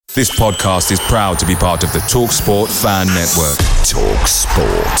This podcast is proud to be part of the TalkSport Fan Network.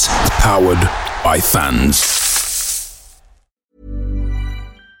 TalkSport. Powered by fans.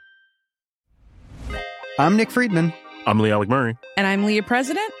 I'm Nick Friedman. I'm Lee Alec Murray. And I'm Leah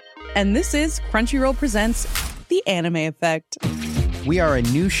President. And this is Crunchyroll Presents The Anime Effect. We are a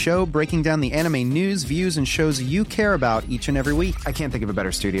new show breaking down the anime news, views, and shows you care about each and every week. I can't think of a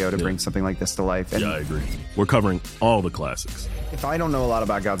better studio to bring something like this to life. And I agree. We're covering all the classics. if I don't know a lot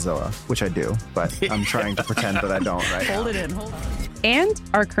about Godzilla, which I do, but I'm trying to pretend that I don't right now. Hold it in. And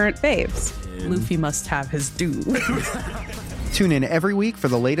our current faves. Luffy must have his due. Tune in every week for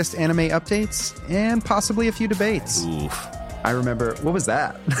the latest anime updates and possibly a few debates. Oof. I remember, what was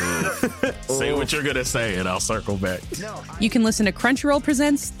that? Say what you're going to say and I'll circle back. You can listen to Crunchyroll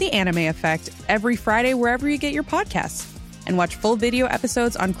Presents The Anime Effect every Friday wherever you get your podcasts. And watch full video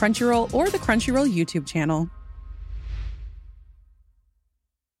episodes on Crunchyroll or the Crunchyroll YouTube channel.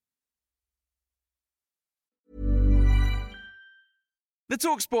 The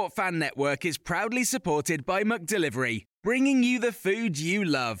TalkSport Fan Network is proudly supported by McDelivery, bringing you the food you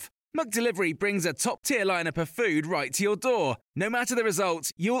love. McDelivery brings a top-tier lineup of food right to your door. No matter the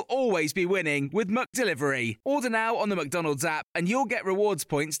result, you'll always be winning with McDelivery. Order now on the McDonald's app and you'll get rewards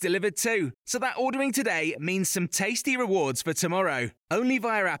points delivered too. So that ordering today means some tasty rewards for tomorrow. Only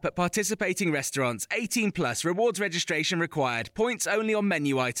via app at participating restaurants. 18 plus. Rewards registration required. Points only on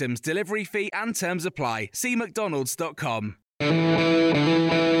menu items. Delivery fee and terms apply. See mcdonalds.com.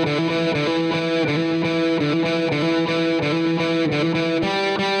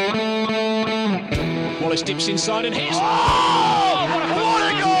 Wallace dips inside and hits. Oh, what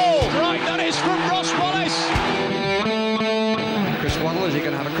a goal! Right, that is from Ross Wallace. Chris Waddle, is he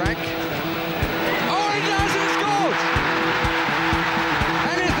going to have a crack? Oh, he does! He scored!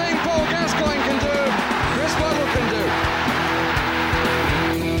 Anything Paul Gascoigne can do, Chris Waddle can do.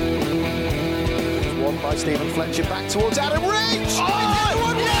 One by Stephen Fletcher back towards Adam Rich. Oh,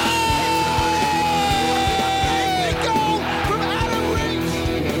 Goal from Adam Rich.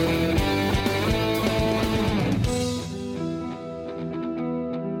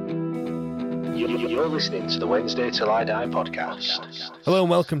 You're listening to the Wednesday Till I Die podcast. Hello and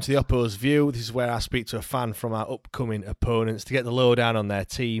welcome to the Oppo's View. This is where I speak to a fan from our upcoming opponents to get the lowdown on their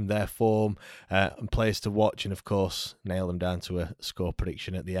team, their form, and players to watch, and of course nail them down to a score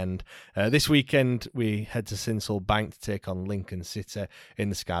prediction at the end. This weekend we head to Sincil Bank to take on Lincoln City in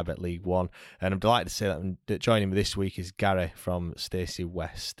the Sky Bet League One, and I'm delighted to say that joining me this week is Gary from Stacey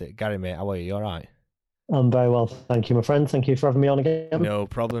West. Gary, mate, how are you? You all right? I'm very well, thank you, my friend. Thank you for having me on again. No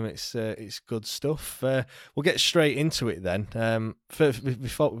problem. It's good stuff. We'll get straight into it then.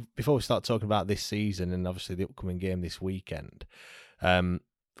 Before we start talking about this season and obviously the upcoming game this weekend,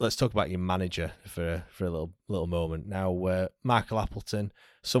 let's talk about your manager for a little moment. Now, Michael Appleton,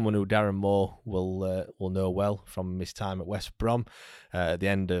 someone who Darren Moore will know well from his time at West Brom at the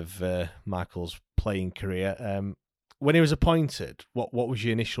end of Michael's playing career. When he was appointed, what was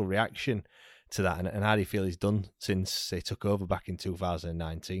your initial reaction to that, and how do you feel he's done since he took over back in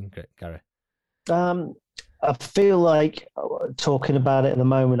 2019, Gary? I feel like talking about it at the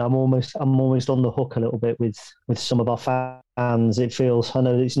moment, I'm almost on the hook a little bit with some of our fans. It feels, I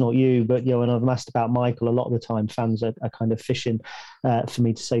know it's not you, but when I've asked about Michael, a lot of the time fans are kind of fishing for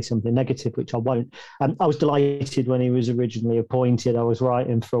me to say something negative, which I won't. I was delighted when he was originally appointed. I was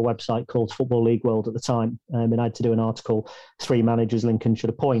writing for a website called Football League World at the time, and I had to do an article, 3 managers Lincoln should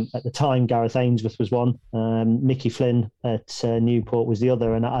appoint. At the time, Gareth Ainsworth was one, Mickey Flynn at Newport was the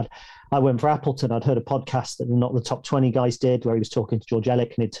other, and I went for Appleton. I'd heard a podcast that Not the Top 20 guys did where he was talking to George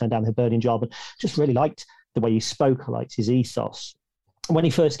Ellick and he'd turned down the Hibernian job, and just really liked the way he spoke. I liked his ethos. When he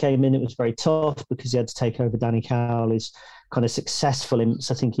first came in, it was very tough because he had to take over Danny Cowley's kind of successful.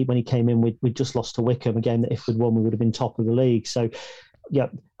 I think when he came in, we'd just lost to Wickham, a game that if we'd won, we would have been top of the league. So, yeah,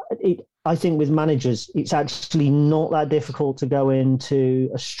 I think with managers, it's actually not that difficult to go into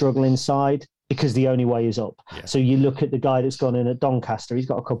a struggling side, because the only way is up. Yeah. So you look at the guy that's gone in at Doncaster, he's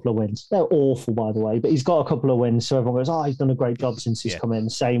got a couple of wins. They're awful, by the way, but he's got a couple of wins. So everyone goes, he's done a great job since he's come in.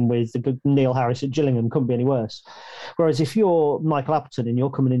 Same with Neil Harris at Gillingham, couldn't be any worse. Whereas if you're Michael Appleton and you're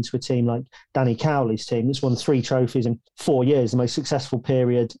coming into a team like Danny Cowley's team that's won 3 trophies in 4 years, the most successful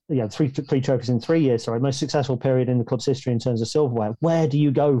period, three trophies in 3 years, most successful period in the club's history in terms of silverware, where do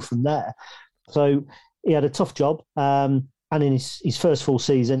you go from there? So he had a tough job. And in his first full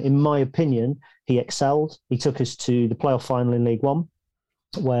season, in my opinion, he excelled. He took us to the playoff final in League One,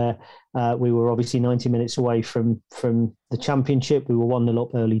 where we were obviously 90 minutes away from the championship. We were 1-0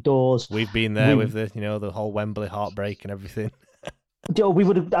 up early doors. We've been there with the whole Wembley heartbreak and everything. We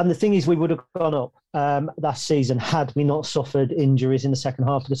would have, and the thing is, we would have gone up. that season had we not suffered injuries in the second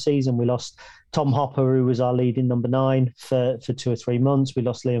half of the season. We lost Tom Hopper, who was our leading number 9 for 2 or 3 months. We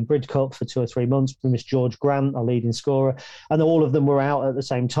lost Liam Bridcutt for 2 or 3 months. We missed George Grant, our leading scorer, and all of them were out at the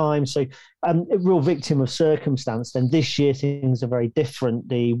same time. So a real victim of circumstance. Then this year things are very different.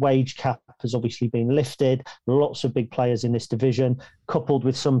 The wage cap has obviously been lifted. Lots of big players in this division, coupled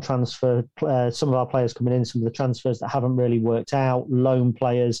with some some of our players coming in, some of the transfers that haven't really worked out, loan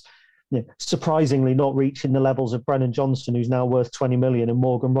players. Surprisingly not reaching the levels of Brennan Johnson, who's now worth 20 million, and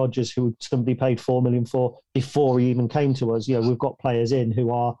Morgan Rogers, who somebody paid 4 million for before he even came to us. We've got players in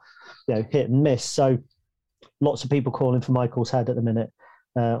who are hit and miss. So lots of people calling for Michael's head at the minute.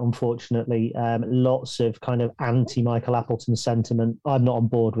 Unfortunately, lots of kind of anti-Michael Appleton sentiment. I'm not on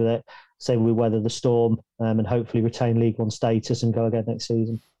board with it. Say we weather the storm and hopefully retain League One status and go again next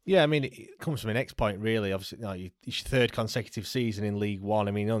season. Yeah, I mean, it comes to my next point, really. Obviously, it's your third consecutive season in League One.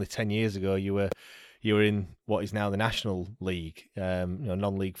 I mean, only 10 years ago, you were in what is now the National League,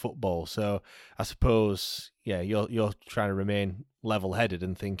 non-league football. So I suppose, you're trying to remain level-headed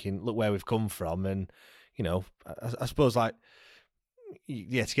and thinking, look where we've come from. And, I suppose, to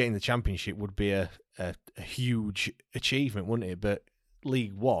get in the Championship would be a huge achievement, wouldn't it? But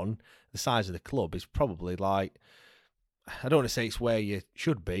League One, the size of the club, is probably I don't want to say it's where you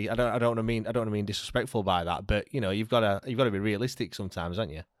should be. I don't want to mean disrespectful by that, but you've got to be realistic sometimes,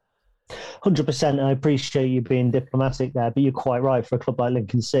 haven't you? 100%. I appreciate you being diplomatic there, but you're quite right. For a club like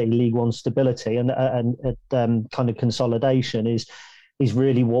Lincoln City, League One stability and kind of consolidation is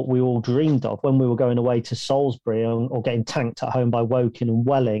really what we all dreamed of when we were going away to Salisbury or getting tanked at home by Woking and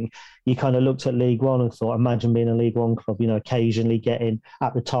Welling. You kind of looked at League One and thought, imagine being a League One club. Occasionally getting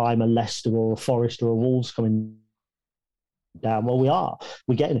at the time a Leicester or a Forest or a Wolves coming down. Well,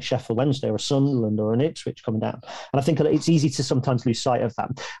 we're getting a Sheffield Wednesday or a Sunderland or an Ipswich coming down, and I think it's easy to sometimes lose sight of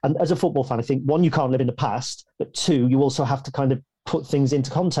that. And as a football fan, I think, one, you can't live in the past, but two, you also have to kind of put things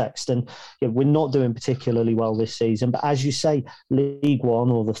into context. And we're not doing particularly well this season, but as you say, League One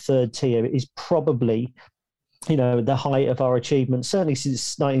or the third tier is probably the height of our achievement. Certainly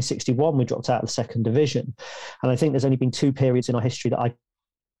since 1961 we dropped out of the second division, and I think there's only been 2 periods in our history that I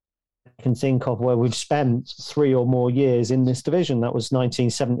can think of where we've spent 3 or more years in this division. That was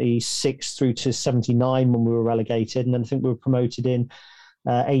 1976 through to 79 when we were relegated, and then I think we were promoted in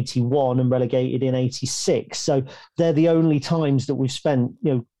 81 and relegated in 86. So they're the only times that we've spent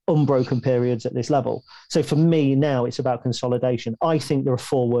unbroken periods at this level. So for me now, it's about consolidation. I think there are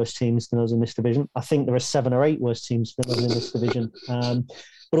 4 worse teams than us in this division. I think there are 7 or 8 worse teams than us in this division.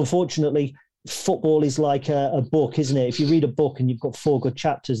 But unfortunately, football is like a book, isn't it? If you read a book and you've got 4 good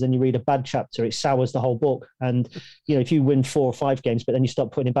chapters, then you read a bad chapter, it sours the whole book. And if you win 4 or 5 games, but then you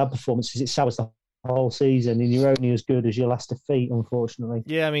start putting in bad performances, it sours the whole season, and you're only as good as your last defeat, unfortunately.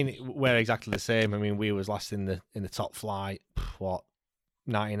 Yeah, I mean, we're exactly the same. I mean, we was last in the top flight,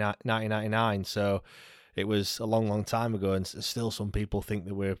 1999, so it was a long time ago, and still some people think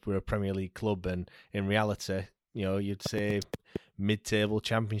that we're a Premier League club, and in reality, you'd say mid-table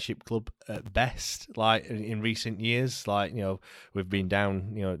Championship club at best. Like in recent years, we've been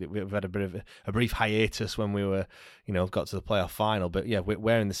down. We've had a bit of a brief hiatus when we were, got to the playoff final. But yeah,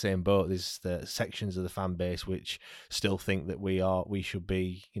 we're in the same boat. There's the sections of the fan base which still think that we should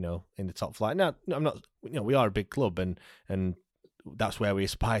be, in the top flight. Now, I'm not. We are a big club, and that's where we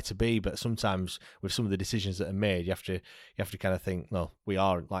aspire to be. But sometimes with some of the decisions that are made, you have to kind of think, no, we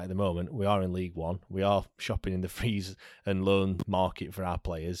are, like at the moment, we are in League One. We are shopping in the freeze and loan market for our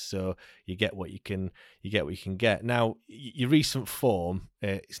players. So you get what you can get. Now, your recent form,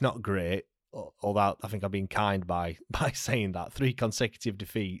 it's not great. Although I think I've been kind by saying that. 3 consecutive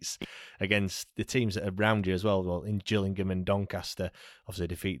defeats against the teams that are around you as well. Well, in Gillingham and Doncaster, obviously a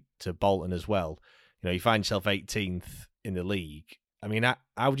defeat to Bolton as well. You find yourself 18th in the league. I mean,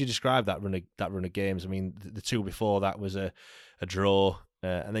 how would you describe that run of games? I mean, the 2 before that was a draw,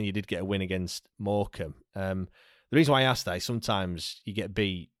 and then you did get a win against Morecambe. The reason why I ask that is sometimes you get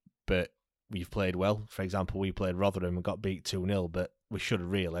beat, but you've played well. For example, we played Rotherham and got beat 2-0, but we should have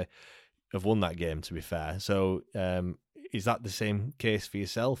really have won that game, to be fair. So is that the same case for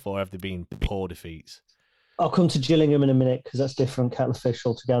yourself, or have there been poor defeats? I'll come to Gillingham in a minute because that's different kettle of fish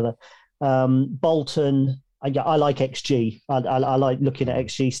altogether. Bolton, I like XG. I like looking at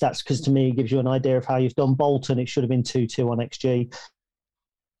XG stats because to me it gives you an idea of how you've done. Bolton, it should have been 2-2 on XG.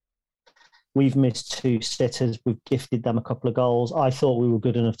 We've missed 2 sitters. We've gifted them a couple of goals. I thought we were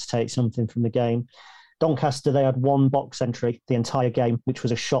good enough to take something from the game. Doncaster, they had 1 box entry the entire game, which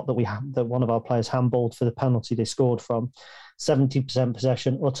was a shot that one of our players handballed for the penalty they scored from. 70%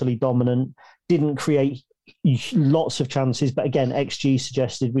 possession, utterly dominant. Didn't create lots of chances, but again, XG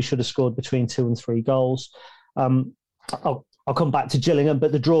suggested we should have scored between 2 and 3 goals. I'll come back to Gillingham,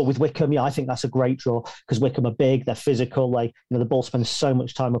 but the draw with Wickham, I think that's a great draw because Wickham are big, they're physical, the ball spends so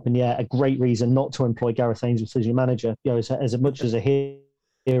much time up in the air. A great reason not to employ Gareth Ainsworth as your manager. As much as a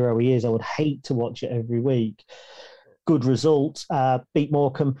hero he is, I would hate to watch it every week. Good result, beat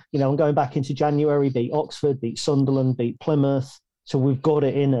Morecambe, and going back into January, beat Oxford, beat Sunderland, beat Plymouth. So we've got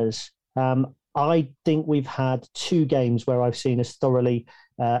it in us. I think we've had 2 games where I've seen us thoroughly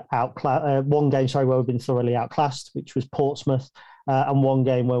outclassed. One game, where we've been thoroughly outclassed, which was Portsmouth, and one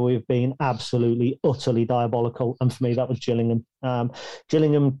game where we've been absolutely, utterly diabolical. And for me, that was Gillingham.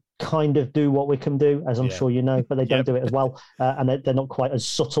 Gillingham kind of do what Wickham do, as I'm sure you know, but they don't do it as well, and they're not quite as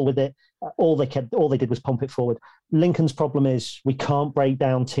subtle with it. All they did was pump it forward. Lincoln's problem is we can't break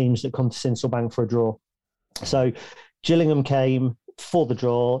down teams that come to Sincilbank for a draw. So Gillingham came for the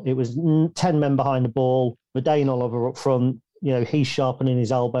draw. It was 10 men behind the ball. Verdane Oliver up front. He's sharpening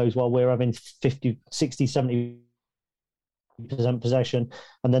his elbows while we're having 50, 60, 70% possession.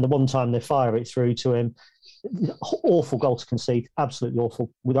 And then the one time they fire it through to him, awful goal to concede, absolutely awful,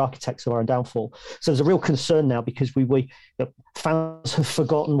 with architects of our own downfall. So there's a real concern now because we fans have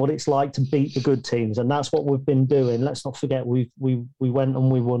forgotten what it's like to beat the good teams, and that's what we've been doing. Let's not forget we went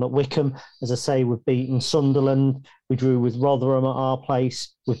and we won at Wickham. As I say, we've beaten Sunderland, we drew with Rotherham at our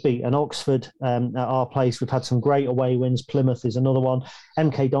place, we've beaten Oxford at our place, we've had some great away wins. Plymouth is another one.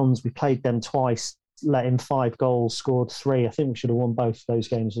 MK Dons, we played them twice, let in 5 goals, scored 3. I think we should have won both those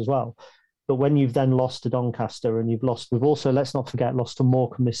games as well. But when you've then lost to Doncaster and we've also, let's not forget, lost to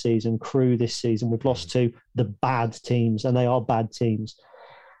Morecambe this season, Crewe this season, we've lost to the bad teams, and they are bad teams.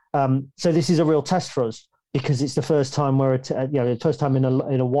 So this is a real test for us because it's the first time the first time in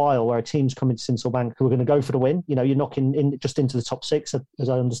a while where a team's coming to Sincilbank who are going to go for the win. You're knocking in just into the top 6, as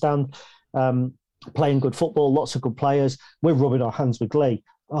I understand, playing good football, lots of good players. We're rubbing our hands with glee.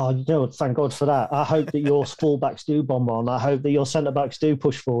 Oh, thank God for that. I hope that your fullbacks do bomb on. I hope that your centre-backs do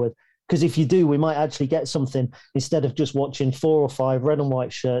push forward. Because if you do, we might actually get something instead of just watching 4 or 5 red and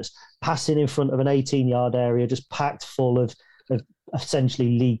white shirts passing in front of an 18-yard area just packed full of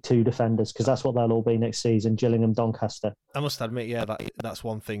essentially League 2 defenders, because that's what they'll all be next season, Gillingham, Doncaster. I must admit, that's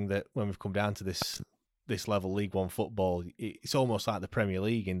one thing that when we've come down to this level, League One football, it's almost like the Premier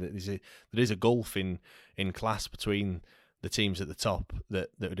League in that there is a gulf in class between the teams at the top that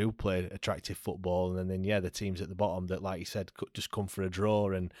do play attractive football, and then the teams at the bottom that, like you said, just come for a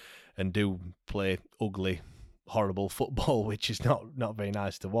draw and do play ugly, horrible football, which is not very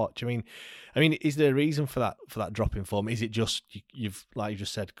nice to watch. I mean, is there a reason for that drop in form? Is it just you've, like you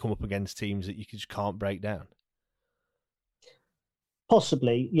just said, come up against teams that you just can't break down?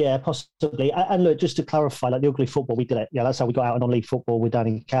 Possibly, yeah, possibly. And look, just to clarify, like the ugly football, we did it. Yeah, that's how we got out on non-league football with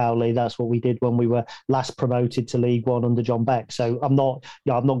Danny Cowley. That's what we did when we were last promoted to League One under John Beck. So I'm not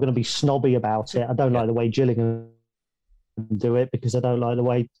going to be snobby about it. I don't like the way Gillingham do it because I don't like the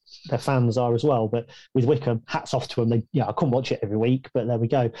way their fans are as well. But with Wickham, hats off to them. I couldn't watch it every week, but there we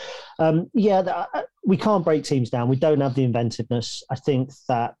go. We can't break teams down. We don't have the inventiveness. I think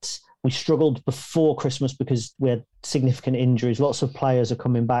that we struggled before Christmas because we had significant injuries. Lots of players are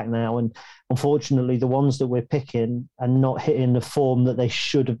coming back now, and unfortunately the ones that we're picking are not hitting the form that they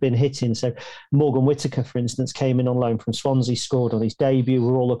should have been hitting. So Morgan Whittaker, for instance, came in on loan from Swansea, scored on his debut.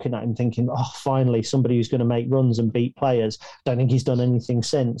 We're all looking at him thinking, finally somebody who's going to make runs and beat players. Don't think he's done anything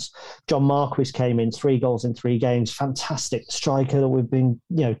since. John Marquis came in, 3 goals in 3 games. Fantastic striker that we've been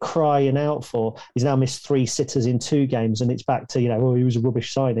crying out for. He's now missed 3 sitters in 2 games, and it's back to he was a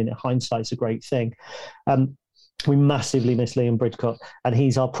rubbish signing. Hindsight's a great thing. We massively miss Liam Bridcut, and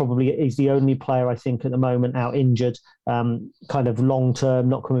he's the only player I think at the moment out injured, kind of long term,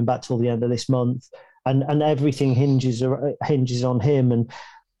 not coming back till the end of this month, and everything hinges on him. And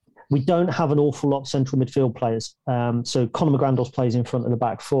we don't have an awful lot of central midfield players. So Conor McGrandles plays in front of the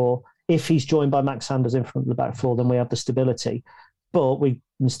back 4. If he's joined by Max Sanders in front of the back 4, then we have the stability. But we're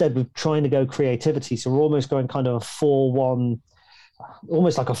trying to go creativity, so we're almost going kind of a 4-1.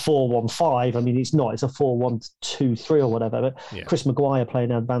 Almost like a 4-1-5. I mean, it's not. It's a 4-1-2-3 or whatever. But Chris Maguire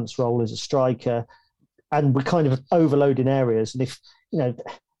playing an advanced role as a striker, and we're kind of overloading areas. And if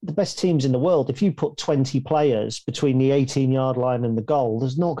the best teams in the world, if you put 20 players between the 18-yard line and the goal,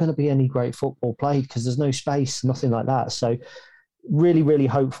 there's not going to be any great football played because there's no space, nothing like that. So, really, really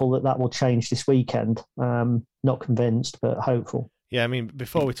hopeful that will change this weekend. Not convinced, but hopeful. Yeah, I mean,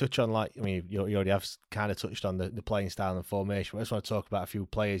 before we touch on, you already have kind of touched on the playing style and formation. I just want to talk about a few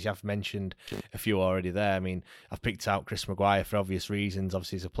players. You have mentioned a few already there. I mean, I've picked out Chris Maguire for obvious reasons.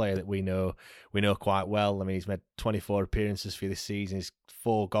 Obviously, he's a player that we know quite well. I mean, he's made 24 appearances for you this season. He's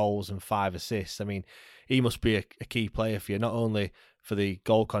 4 goals and 5 assists. I mean, he must be a key player for you, not only for the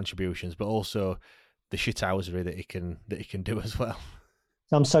goal contributions, but also the shithousery that he can do as well.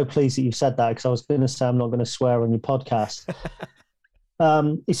 I'm so pleased that you said that, because I was going to say I'm not going to swear on your podcast.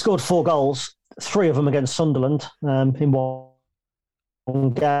 He scored 4 goals, 3 of them against Sunderland in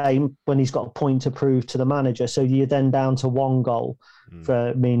one game, when he's got a point to prove to the manager. So you're then down to 1 goal for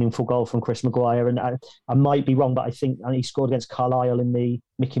a meaningful goal from Chris Maguire. And I might be wrong, but I think he scored against Carlisle in the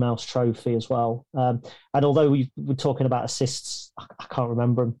Mickey Mouse Trophy as well. And although we were talking about assists, I can't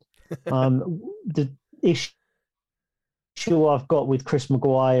remember them. The issue I've got with Chris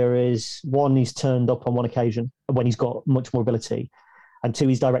Maguire is, 1, he's turned up on one occasion when he's got much more ability. And 2,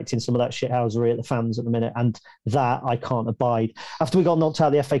 he's directing some of that shithousery at the fans at the minute. And that I can't abide. After we got knocked out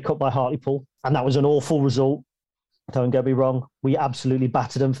of the FA Cup by Hartlepool, and that was an awful result, don't get me wrong, we absolutely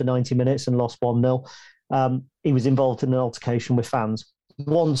battered them for 90 minutes and lost 1-0. He was involved in an altercation with fans.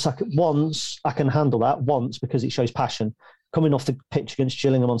 Once I can handle that, because it shows passion. Coming off the pitch against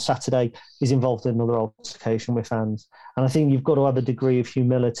Gillingham on Saturday, he's involved in another altercation with fans. And I think you've got to have a degree of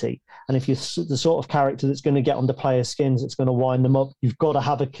humility. And if you're the sort of character that's going to get under players' skins, that's going to wind them up, you've got to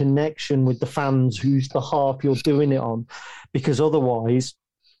have a connection with the fans whose behalf you're doing it on. Because otherwise,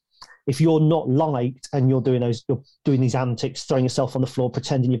 if you're not liked and you're doing these antics, throwing yourself on the floor,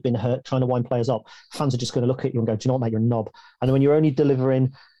 pretending you've been hurt, trying to wind players up, fans are just going to look at you and go, do you know what, mate, you're a knob. And when you're only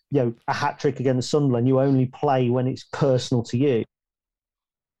delivering a hat-trick against Sunderland, you only play when it's personal to you.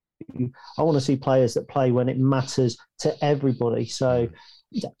 I want to see players that play when it matters to everybody. So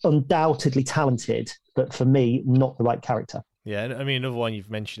undoubtedly talented, but for me, not the right character. Yeah, I mean, another one you've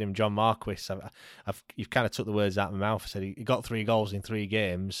mentioned him, John Marquis. You've kind of took the words out of my mouth. I said he got 3 goals in 3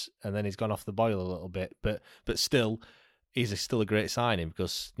 games, and then he's gone off the boil a little bit. But still, he's still a great signing,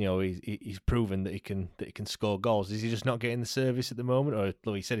 because he's proven that he can score goals. Is he just not getting the service at the moment, or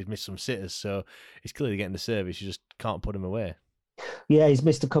well, he said he's missed some sitters, so he's clearly getting the service. You just can't put him away. Yeah, he's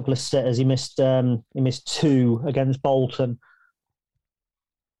missed a couple of sitters. He missed 2 against Bolton.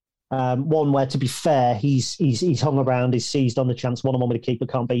 One where, to be fair, he's hung around, he's seized on the chance, 1-on-1 with the keeper,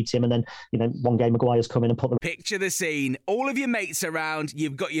 can't beat him, and then one game Maguire's come in and put the... Picture the scene. All of your mates around,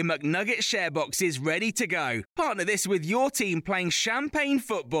 you've got your McNugget share boxes ready to go. Partner this with your team playing champagne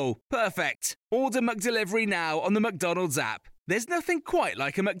football. Perfect. Order McDelivery now on the McDonald's app. There's nothing quite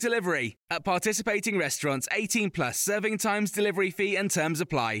like a McDelivery. At participating restaurants, 18 plus, serving times, delivery fee and terms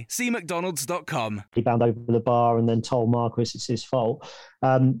apply. See mcdonalds.com. He bound over the bar and then told Marquis it's his fault.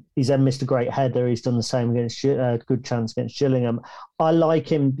 He's then missed a great header. He's done the same against good chance against Gillingham. I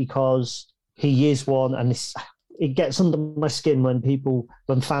like him because he is one, and it gets under my skin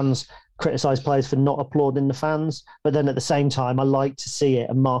when fans criticise players for not applauding the fans, but then at the same time, I like to see it,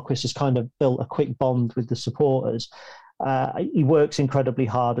 and Marquis has kind of built a quick bond with the supporters. He works incredibly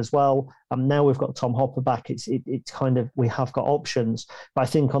hard as well. Now we've got Tom Hopper back. It's kind of, we have got options. But I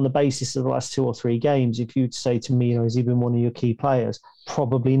think on the basis of the last 2 or 3 games, if you'd say to me, has he been one of your key players?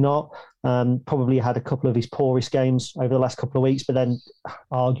 Probably not. Probably had a couple of his poorest games over the last couple of weeks, but then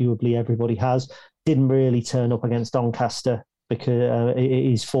arguably everybody has. Didn't really turn up against Doncaster, because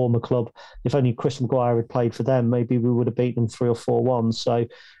his former club. If only Chris Maguire had played for them, maybe we would have beaten them 3 or 4-1. So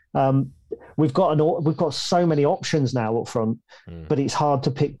we've got so many options now up front, but it's hard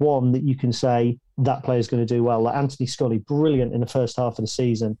to pick one that you can say that player's going to do well. Like Anthony Scully, brilliant in the first half of the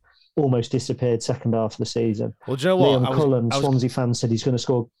season, almost disappeared second half of the season. Well, do you know what? Liam Cullen, Swansea fan, said he's going to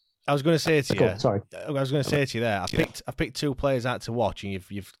score. I was going to say to you. Sorry, I was going to say to you there. I've picked 2 players out to watch, and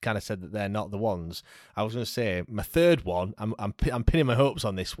you've kind of said that they're not the ones. I was going to say my third one. I'm pinning my hopes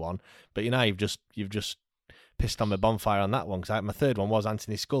on this one, but you've just pissed on my bonfire on that one, because my third one was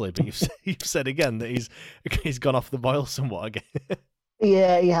Anthony Scully, but you've said again that he's gone off the boil somewhat again.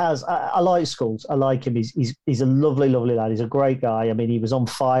 Yeah, he has. I like Scholes. I like him. He's a lovely, lovely lad. He's a great guy. I mean, he was on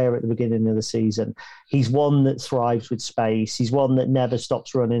fire at the beginning of the season. He's one that thrives with space. He's one that never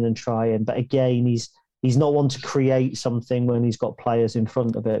stops running and trying. But again, he's not one to create something when he's got players in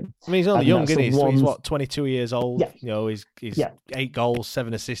front of him. I mean, he's only young, isn't he? He's 22 years old. Yeah. He's 8 goals,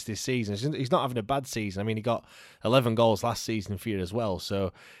 7 assists this season. He's not having a bad season. I mean, he got 11 goals last season for you as well.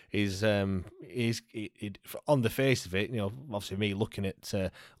 So he's on the face of it, obviously me looking at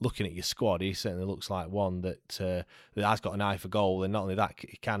your squad, he certainly looks like one that has got an eye for goal. And not only that,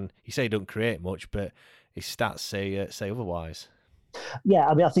 he say he don't create much, but his stats say otherwise. Yeah,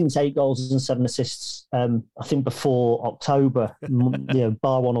 I mean, I think it's 8 goals and 7 assists I think before October,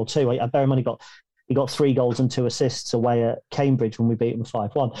 bar 1 or 2. I bear in mind he got 3 goals and 2 assists away at Cambridge when we beat him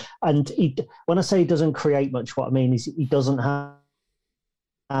 5-1. And when I say he doesn't create much, what I mean is he doesn't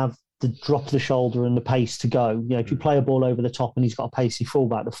have the drop of the shoulder and the pace to go. If you play a ball over the top and he's got a pacey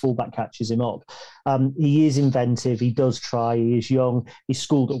fullback, the fullback catches him up. He is inventive. He does try. He is young. He's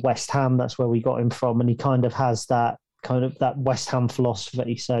schooled at West Ham. That's where we got him from. And he kind of has that West Ham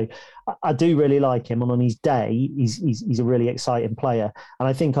philosophy. So I do really like him. And on his day, he's a really exciting player. And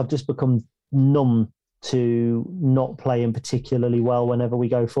I think I've just become numb to not playing particularly well whenever we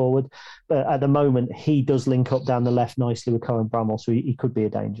go forward. But at the moment, he does link up down the left nicely with Cohen Bramall, so he could be a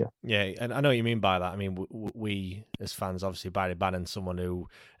danger. Yeah, and I know what you mean by that. I mean, we as fans, obviously, Barry Bannon's someone who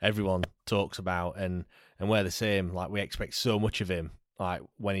everyone talks about, and we're the same. Like, we expect so much of him. Like,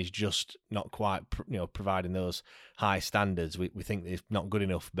 when he's just not quite, providing those high standards, we think he's not good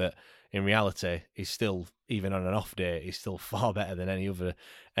enough. But in reality, he's still, even on an off day, he's still far better than any of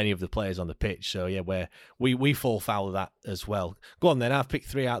the players on the pitch. So yeah, we fall foul of that as well. Go on then. I've picked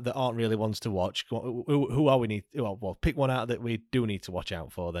 3 out that aren't really ones to watch. Who are we need? Well, pick one out that we do need to watch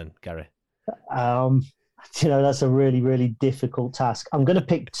out for then, Gary. That's a really, really difficult task. I'm going to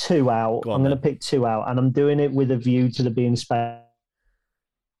pick 2 out. I'm going to pick 2 out, and I'm doing it with a view to the being space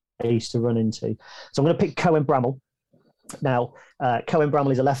to run into. So I'm going to pick Cohen Bramall. Now, Cohen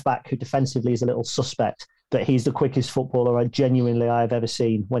Bramall is a left-back who defensively is a little suspect, but he's the quickest footballer I've ever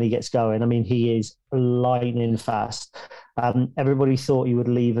seen when he gets going. I mean, he is lightning fast. Everybody thought he would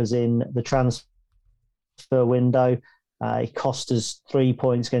leave us in the transfer window. He cost us 3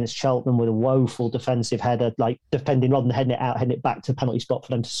 points against Cheltenham with a woeful defensive header, like defending rather than heading it out, heading it back to the penalty spot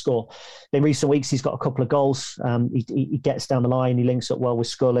for them to score. In recent weeks, he's got a couple of goals. He gets down the line. He links up well with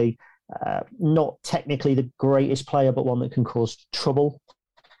Scully. Not technically the greatest player, but one that can cause trouble.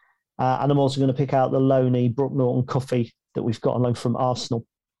 And I'm also going to pick out the loanee Brooke Norton-Cuffy that we've got on loan from Arsenal.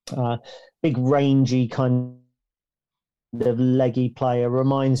 Big, rangy kind of leggy player.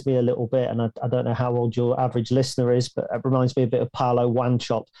 Reminds me a little bit, and I don't know how old your average listener is, but it reminds me a bit of Paolo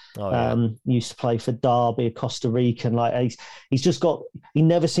Wanchop. Used to play for Derby, a Costa Rican. Like he's just got. He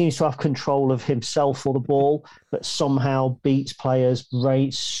never seems to have control of himself or the ball, but somehow beats players,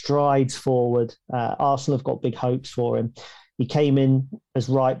 strides forward. Arsenal have got big hopes for him. He came in as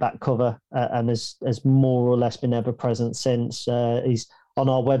right back cover and has more or less been ever present since. He's on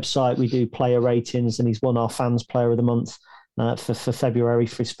our website. We do player ratings, and he's won our fans player of the month for February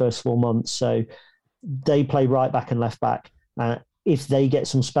for his first 4 months. So they play right back and left back. If they get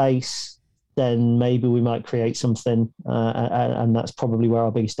some space, then maybe we might create something, and that's probably where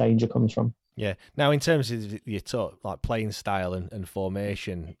our biggest danger comes from. Yeah. Now, in terms of your like playing style and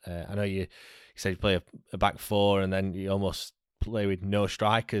formation, I know you said you play a back 4, and then you almost play with no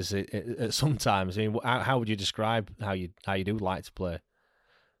strikers at sometimes. I mean, how would you describe how you do like to play?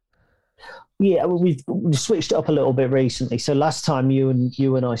 Yeah, we've switched it up a little bit recently. So last time you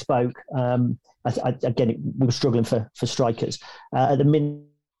and I spoke, we were struggling for strikers. At the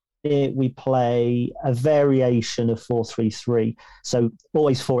minute, we play a variation of 4-3-3. So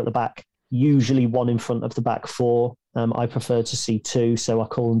always 4 at the back, usually 1 in front of the back 4. I prefer to see 2, so I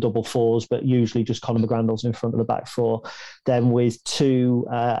call them double 4s, but usually just Conor McGrandles in front of the back 4. Then with 2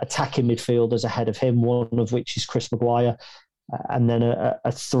 attacking midfielders ahead of him, one of which is Chris Maguire. And then a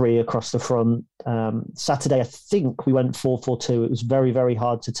 3 across the front. Saturday, I think we went 4-4-2. It was very, very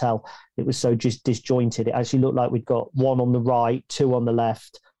hard to tell. It was so just disjointed. It actually looked like we'd got 1 on the right, 2 on the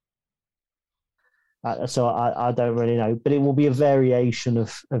left. So I don't really know. But it will be a variation of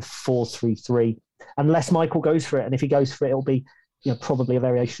 4-3-3, unless Michael goes for it. And if he goes for it, it'll be probably a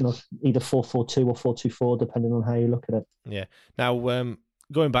variation of either 4-4-2 or 4-2-4, depending on how you look at it. Yeah. Now,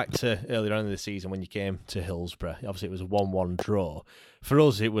 going back to earlier on in the season when you came to Hillsborough, obviously it was a 1-1 draw. For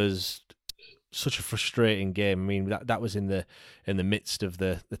us, it was such a frustrating game. I mean, that was in the midst of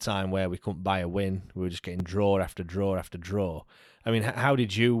the time where we couldn't buy a win. We were just getting draw after draw after draw. I mean, how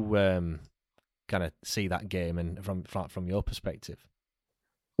did you kind of see that game, and from your perspective?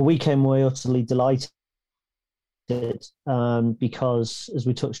 We came away utterly delighted because, as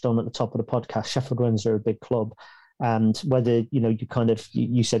we touched on at the top of the podcast, Sheffield Wednesday are a big club. And whether,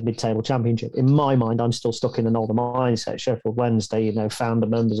 you said mid-table championship, in my mind, I'm still stuck in an older mindset. Sheffield Wednesday, founder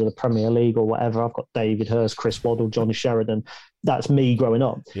members of the Premier League or whatever. I've got David Hurst, Chris Waddle, Johnny Sheridan. That's me growing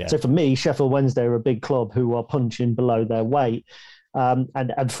up. Yeah. So for me, Sheffield Wednesday are a big club who are punching below their weight.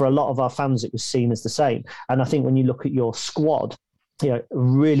 And for a lot of our fans, it was seen as the same. And I think when you look at your squad, a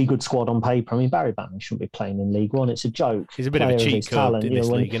really good squad on paper. I mean, Barry Bannon shouldn't be playing in League One. It's a joke. He's a bit of a cheat code in this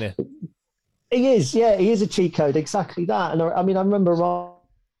league, isn't he? He is, yeah. He is a cheat code, exactly that. And I mean, I remember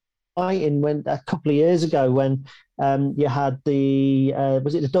Brighton when a couple of years ago when you had the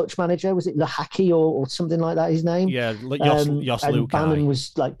was it the Dutch manager? Was it Lahaki or something like that? His name? Yeah, Jos and Lukai. Bannon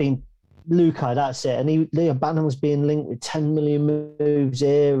was like being Lukai. That's it. And Bannon was being linked with 10 million moves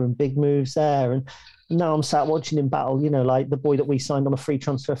here and big moves there. And now I'm sat watching him battle. Like the boy that we signed on a free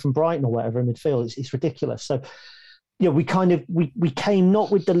transfer from Brighton or whatever in midfield. It's ridiculous. So. We kind of we came not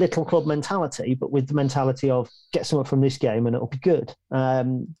with the little club mentality, but with the mentality of get something from this game and it'll be good. I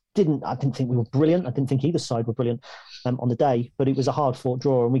didn't think we were brilliant. I didn't think either side were brilliant on the day, but it was a hard fought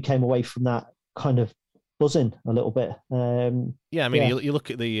draw, and we came away from that kind of buzzing a little bit. You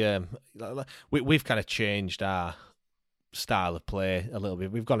look at the we've kind of changed our style of play a little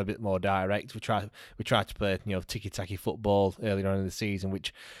bit. We've gone a bit more direct. We tried to play tiki-taki football earlier on in the season,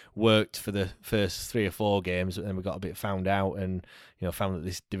 which worked for the first 3 or 4 games, but then we got a bit found out and found that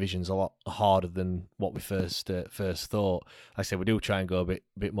this division's a lot harder than what we first thought. Like I said, we do try and go a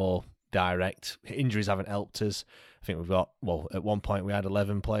bit more direct. Injuries haven't helped us. I think we've got, at one point we had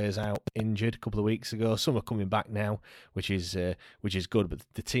 11 players out injured a couple of weeks ago. Some are coming back now, which is good, but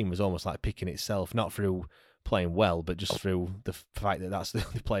the team was almost like picking itself, not through playing well, but just through the fact that that's the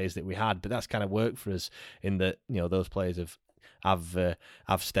only players that we had. But that's kind of worked for us in that those players have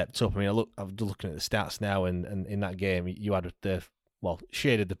stepped up. I mean, I'm looking at the stats now, and in that game you had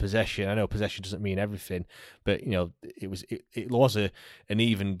shaded the possession. I know possession doesn't mean everything, but it was an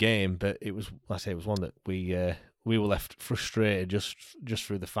even game. But it was, like I say, it was one that we were left frustrated just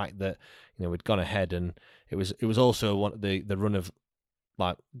through the fact that we'd gone ahead, and it was also one of the run of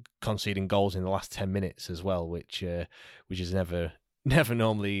like conceding goals in the last 10 minutes as well, which is never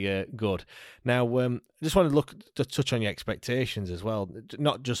normally good. Now, I just wanted to touch on your expectations as well,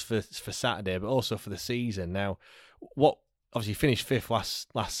 not just for Saturday, but also for the season. Now, obviously finished 5th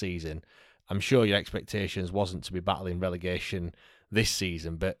last season. I'm sure your expectations wasn't to be battling relegation this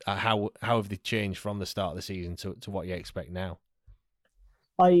season, but how have they changed from the start of the season to what you expect now?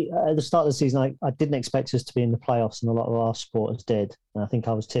 At the start of the season, I didn't expect us to be in the playoffs, and a lot of our supporters did. And I think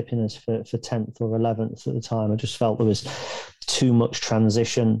I was tipping us for 10th or 11th at the time. I just felt there was too much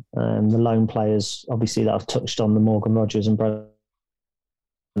transition. The lone players, obviously, that I've touched on, the Morgan Rogers and Brendan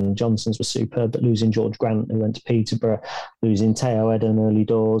Johnsons were superb, but losing George Grant, who went to Peterborough, losing Teo Eden early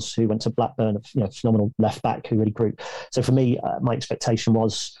doors, who went to Blackburn, phenomenal left back who really grew. So for me, my expectation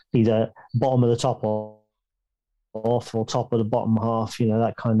was either bottom of the top or top of the bottom half,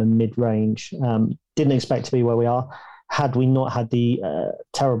 that kind of mid-range. Didn't expect to be where we are. Had we not had the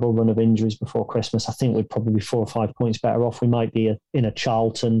terrible run of injuries before Christmas, I think we'd probably be 4 or 5 points better off. We might be in a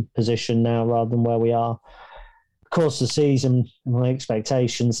Charlton position now rather than where we are. Of course, the season, my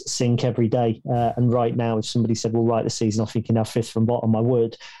expectations sink every day. And right now, if somebody said, well, write the season off, you can have 5th from bottom, I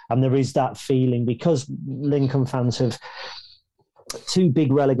would. And there is that feeling, because Lincoln fans have 2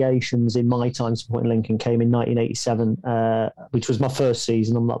 big relegations in my time supporting Lincoln came in 1987, which was my first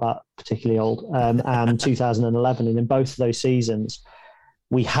season. I'm not that particularly old, and 2011. And in both of those seasons,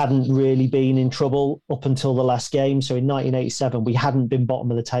 we hadn't really been in trouble up until the last game. So in 1987, we hadn't been bottom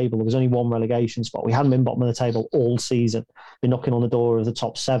of the table. There was only 1 relegation spot. We hadn't been bottom of the table all season. Been knocking on the door of the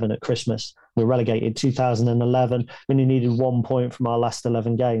top 7 at Christmas. We were relegated 2011. We only needed 1 point from our last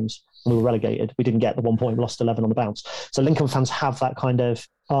 11 games. We were relegated. We didn't get the 1 point, lost 11 on the bounce. So Lincoln fans have that kind of,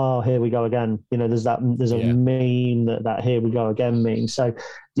 oh, here we go again. There's a meme that here we go again meme. So,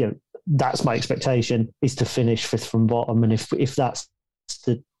 that's my expectation, is to finish 5th from bottom. And if that's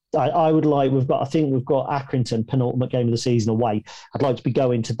I would like, I think we've got Accrington, penultimate game of the season away. I'd like to be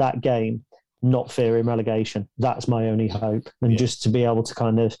going to that game, not fearing relegation. That's my only hope. And just to be able to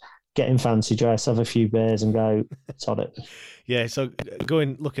kind of get in fancy dress, have a few beers and go, sod it. Yeah, so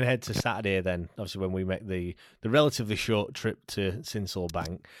looking ahead to Saturday then, obviously when we make the relatively short trip to Sinsel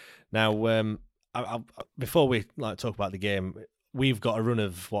Bank. Now, before we talk about the game, we've got a run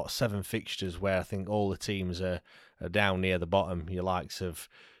of 7 fixtures where I think all the teams are down near the bottom. Your likes of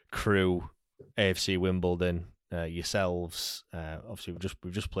Crewe, AFC Wimbledon, yourselves. Obviously,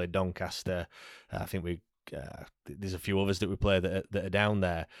 we've just played Doncaster. I think there's a few others that we play that are down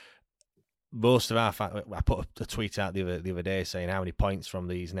there. Most of I put a tweet out the other day saying how many points from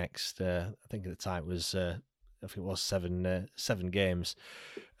these next. I think at the time it was 7 games,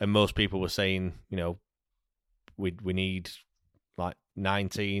 and most people were saying we need like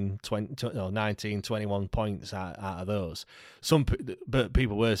 19, 21 points out of those. But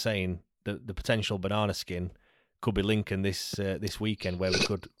people were saying that the potential banana skin could be Lincoln this weekend where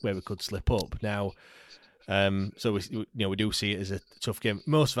we could slip up. Now, So we do see it as a tough game.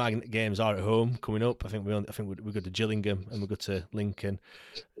 Most of our games are at home coming up. I think we go to Gillingham and we go to Lincoln.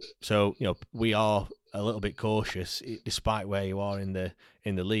 So we are a little bit cautious, despite where you are in the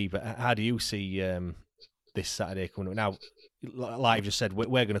league. But how do you see this Saturday coming up? Now, like I've just said,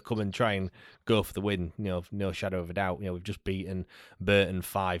 we're going to come and try and go for the win. No shadow of a doubt. We've just beaten Burton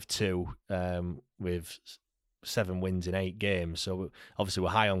 5-2 with 7 wins in 8 games. So obviously we're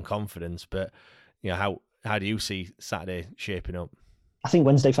high on confidence. But how do you see Saturday shaping up? I think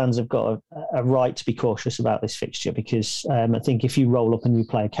Wednesday fans have got a right to be cautious about this fixture because I think if you roll up and you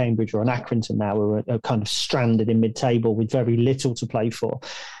play a Cambridge or an Accrington now who are kind of stranded in mid-table with very little to play for,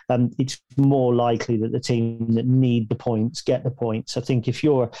 it's more likely that the team that need the points get the points. I think if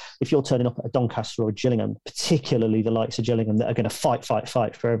you're turning up at a Doncaster or a Gillingham, particularly the likes of Gillingham that are going to fight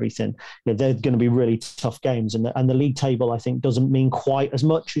for everything, they're going to be really tough games. And the league table, I think, doesn't mean quite as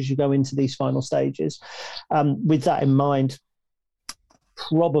much as you go into these final stages. With that in mind,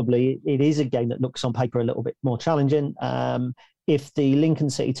 probably it is a game that looks on paper a little bit more challenging. If the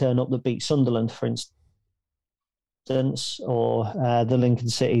Lincoln City turn up that beat Sunderland, for instance, or the Lincoln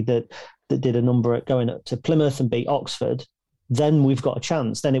City that did a number at going up to Plymouth and beat Oxford, then we've got a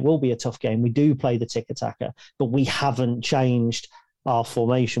chance. Then it will be a tough game. We do play the tick-attacker, but we haven't changed our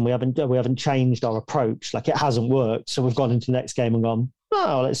formation. We haven't changed our approach. Like, it hasn't worked. So we've gone into the next game and gone,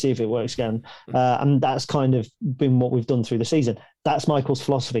 oh, let's see if it works again. And that's kind of been what we've done through the season. That's Michael's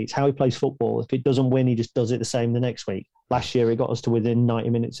philosophy. It's how he plays football. If it doesn't win, he just does it the same the next week. Last year, it got us to within 90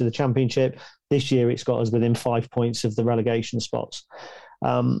 minutes of the Championship. This year, it's got us within 5 points of the relegation spots.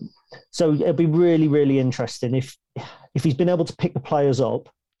 So it'll be really, really interesting if he's been able to pick the players up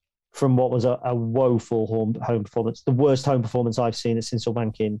from what was a woeful home performance, the worst home performance I've seen at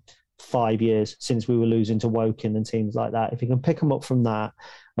Sincilbank in 5 years, since we were losing to Woking and teams like that. If he can pick them up from that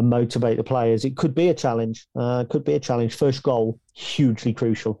and motivate the players, it could be a challenge. First goal, hugely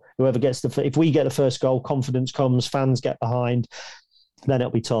crucial. Whoever gets if we get the first goal, confidence comes, fans get behind, then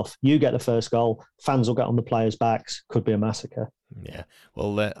it'll be tough. You get the first goal, fans will get on the players' backs. Could be a massacre. Yeah.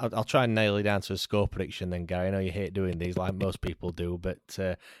 Well, I'll try and nail you down to a score prediction then, Gary. I know you hate doing these like most people do, but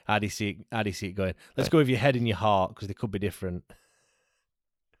how do you see it going? Let's go with your head and your heart, because they could be different.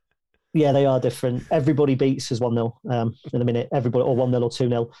 Yeah, they are different. Everybody beats us 1-0 in a minute. Everybody, or 1-0 or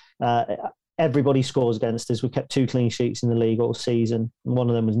 2-0. Everybody scores against us. We've kept 2 clean sheets in the league all season. And one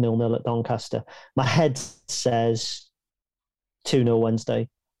of them was 0-0 at Doncaster. My head says 2-0 Wednesday.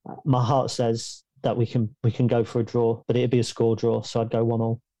 My heart says that we can go for a draw, but it'd be a score draw, so I'd go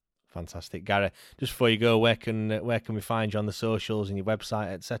 1-0. Fantastic. Gary, just before you go, where can we find you on the socials and your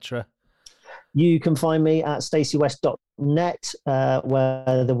website, etc.? You can find me at stacywest.net,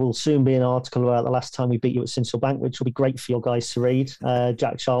 where there will soon be an article about the last time we beat you at Sincilbank, which will be great for your guys to read.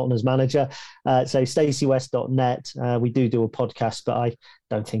 Jack Charlton as manager. So stacywest.net. We do a podcast, but I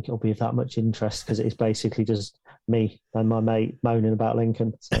don't think it'll be of that much interest because it is basically just me and my mate moaning about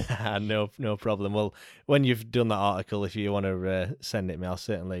Lincoln. So. No problem. Well, when you've done that article, if you want to send it me, I'll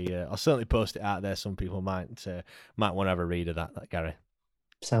certainly post it out there. Some people might want to have a read of that, Gary.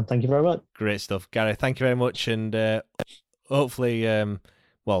 Sam, thank you very much. Great stuff, Gary. Thank you very much, and hopefully, you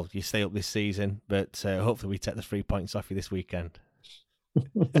stay up this season, but hopefully we take the 3 points off you this weekend.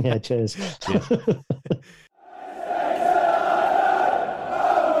 Yeah, cheers. Cheers.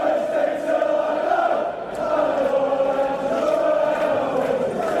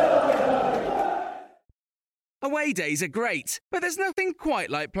 Away days are great, but there's nothing quite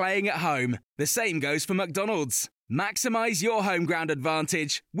like playing at home. The same goes for McDonald's. Maximise your home ground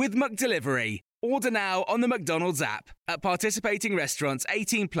advantage with McDelivery. Order now on the McDonald's app. At participating restaurants,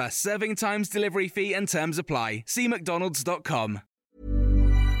 18 plus serving times, delivery fee and terms apply. See mcdonalds.com.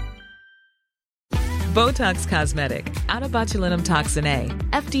 Botox Cosmetic, out of botulinum toxin A,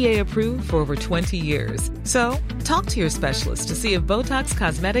 FDA approved for over 20 years. So, talk to your specialist to see if Botox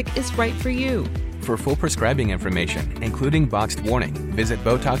Cosmetic is right for you. For full prescribing information, including boxed warning, visit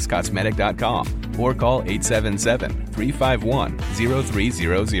BotoxCosmetic.com or call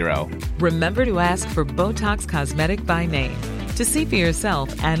 877-351-0300. Remember to ask for Botox Cosmetic by name. To see for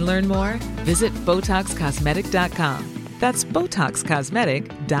yourself and learn more, visit BotoxCosmetic.com. That's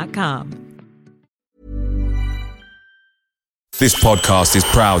BotoxCosmetic.com. This podcast is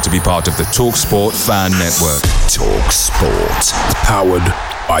proud to be part of the TalkSport Fan Network. TalkSport. Powered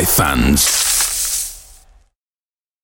by fans.